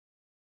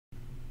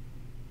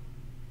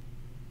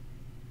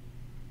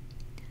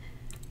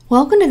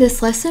Welcome to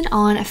this lesson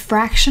on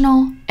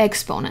fractional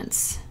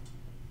exponents.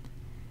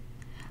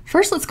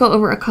 First, let's go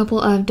over a couple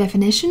of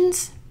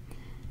definitions.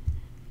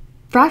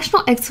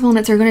 Fractional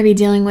exponents are going to be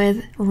dealing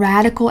with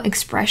radical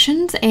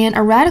expressions, and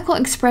a radical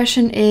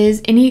expression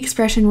is any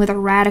expression with a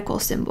radical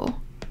symbol,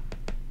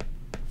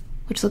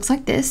 which looks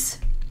like this.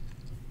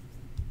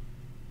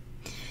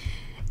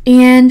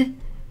 And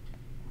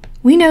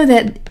we know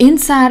that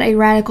inside a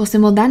radical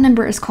symbol, that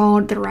number is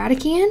called the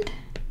radicand.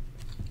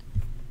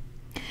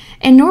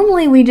 And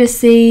normally we just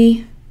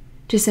see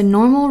just a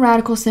normal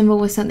radical symbol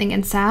with something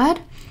inside,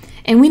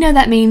 and we know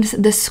that means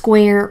the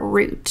square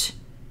root.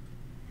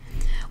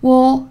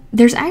 Well,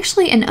 there's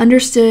actually an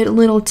understood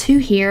little 2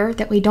 here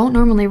that we don't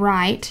normally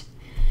write,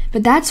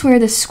 but that's where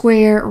the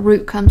square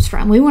root comes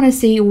from. We want to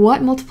see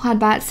what multiplied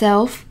by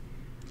itself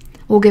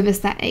will give us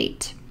that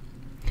 8.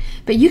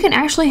 But you can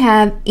actually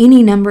have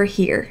any number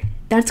here.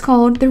 That's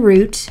called the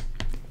root,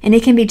 and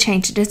it can be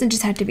changed. It doesn't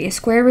just have to be a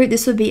square root.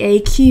 This would be a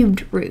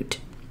cubed root.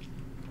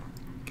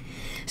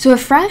 So a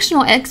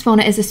fractional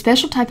exponent is a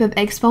special type of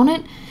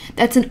exponent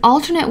that's an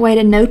alternate way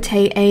to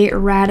notate a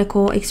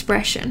radical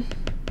expression.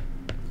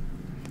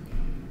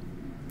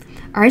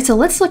 Alright, so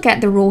let's look at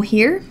the rule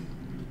here.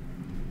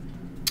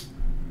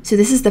 So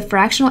this is the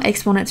fractional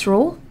exponents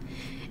rule.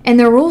 And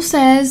the rule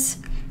says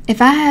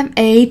if I have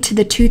a to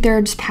the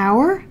 2/3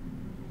 power,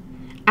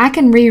 I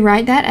can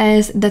rewrite that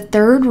as the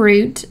third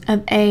root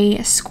of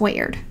a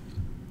squared.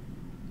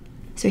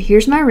 So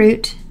here's my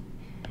root.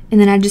 And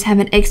then I just have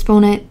an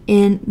exponent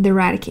in the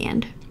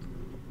radicand.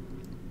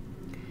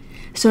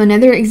 So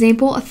another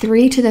example, a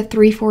 3 to the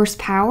 3/4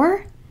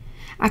 power,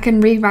 I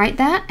can rewrite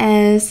that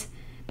as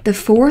the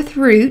fourth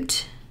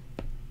root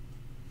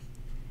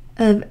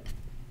of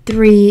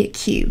 3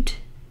 cubed.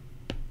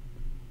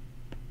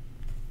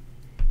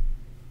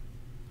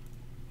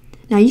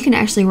 Now you can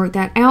actually work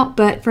that out,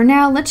 but for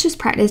now, let's just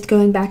practice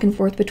going back and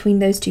forth between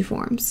those two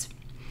forms.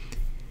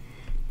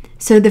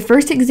 So the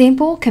first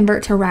example,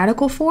 convert to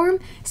radical form.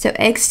 So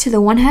x to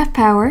the 1/2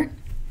 power,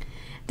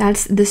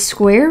 that's the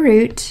square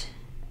root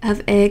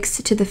of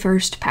x to the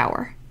first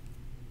power.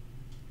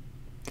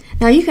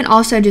 Now you can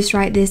also just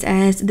write this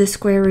as the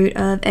square root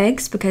of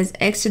x because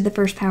x to the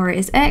first power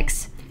is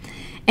x.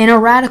 And a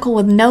radical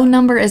with no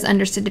number is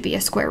understood to be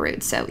a square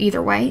root, so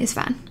either way is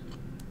fine.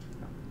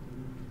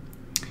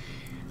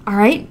 All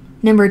right,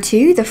 number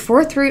 2, the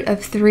fourth root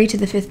of 3 to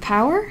the 5th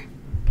power.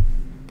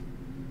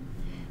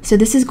 So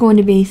this is going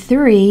to be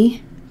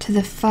 3 to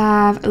the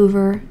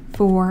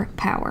 5/4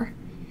 power.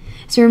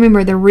 So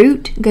remember, the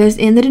root goes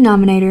in the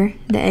denominator,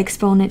 the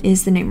exponent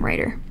is the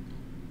numerator.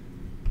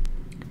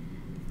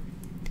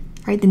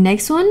 All right, the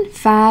next one,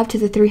 5 to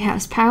the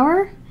 3/2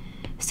 power.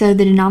 So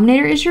the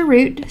denominator is your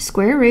root,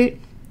 square root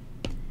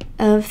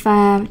of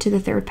 5 to the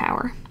 3rd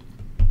power.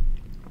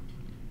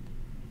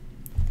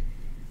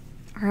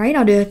 All right,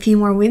 I'll do a few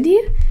more with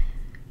you.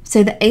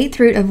 So the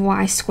 8th root of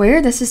y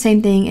squared, that's the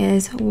same thing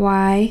as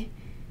y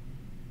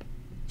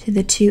to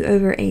the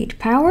 2/8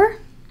 power.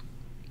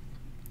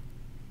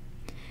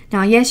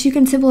 Now, yes, you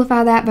can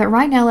simplify that, but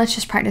right now let's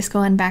just practice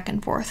going back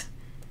and forth.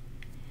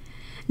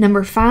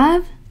 Number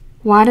 5,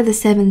 y to the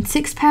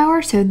 7/6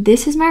 power. So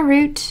this is my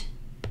root.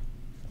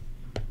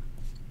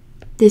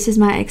 This is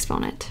my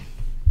exponent.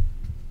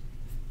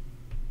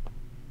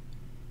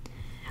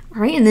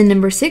 All right, and then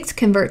number 6,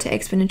 convert to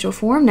exponential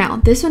form. Now,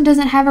 this one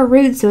doesn't have a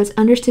root, so it's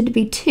understood to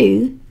be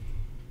 2.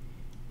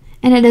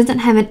 And it doesn't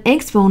have an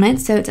exponent,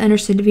 so it's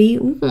understood to be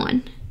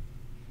 1.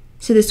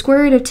 So the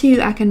square root of 2,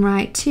 I can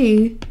write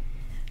 2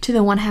 to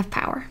the 1/2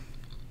 power.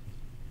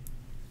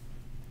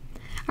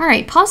 All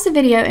right, pause the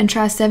video and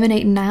try 7,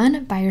 8, and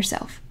 9 by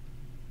yourself.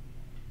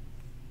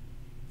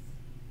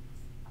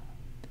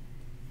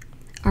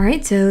 All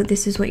right, so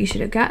this is what you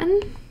should have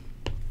gotten.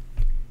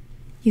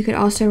 You could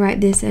also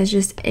write this as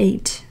just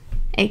 8.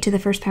 8 to the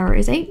 1st power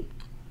is 8.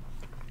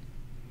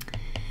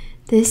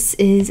 This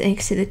is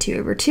x to the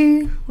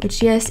 2/2,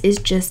 which, yes, is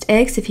just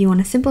x if you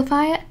want to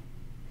simplify it.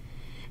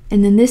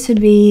 And then this would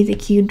be the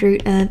cubed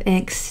root of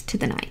x to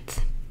the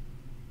 9th.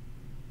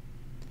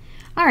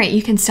 All right,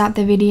 you can stop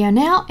the video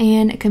now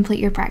and complete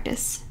your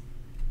practice.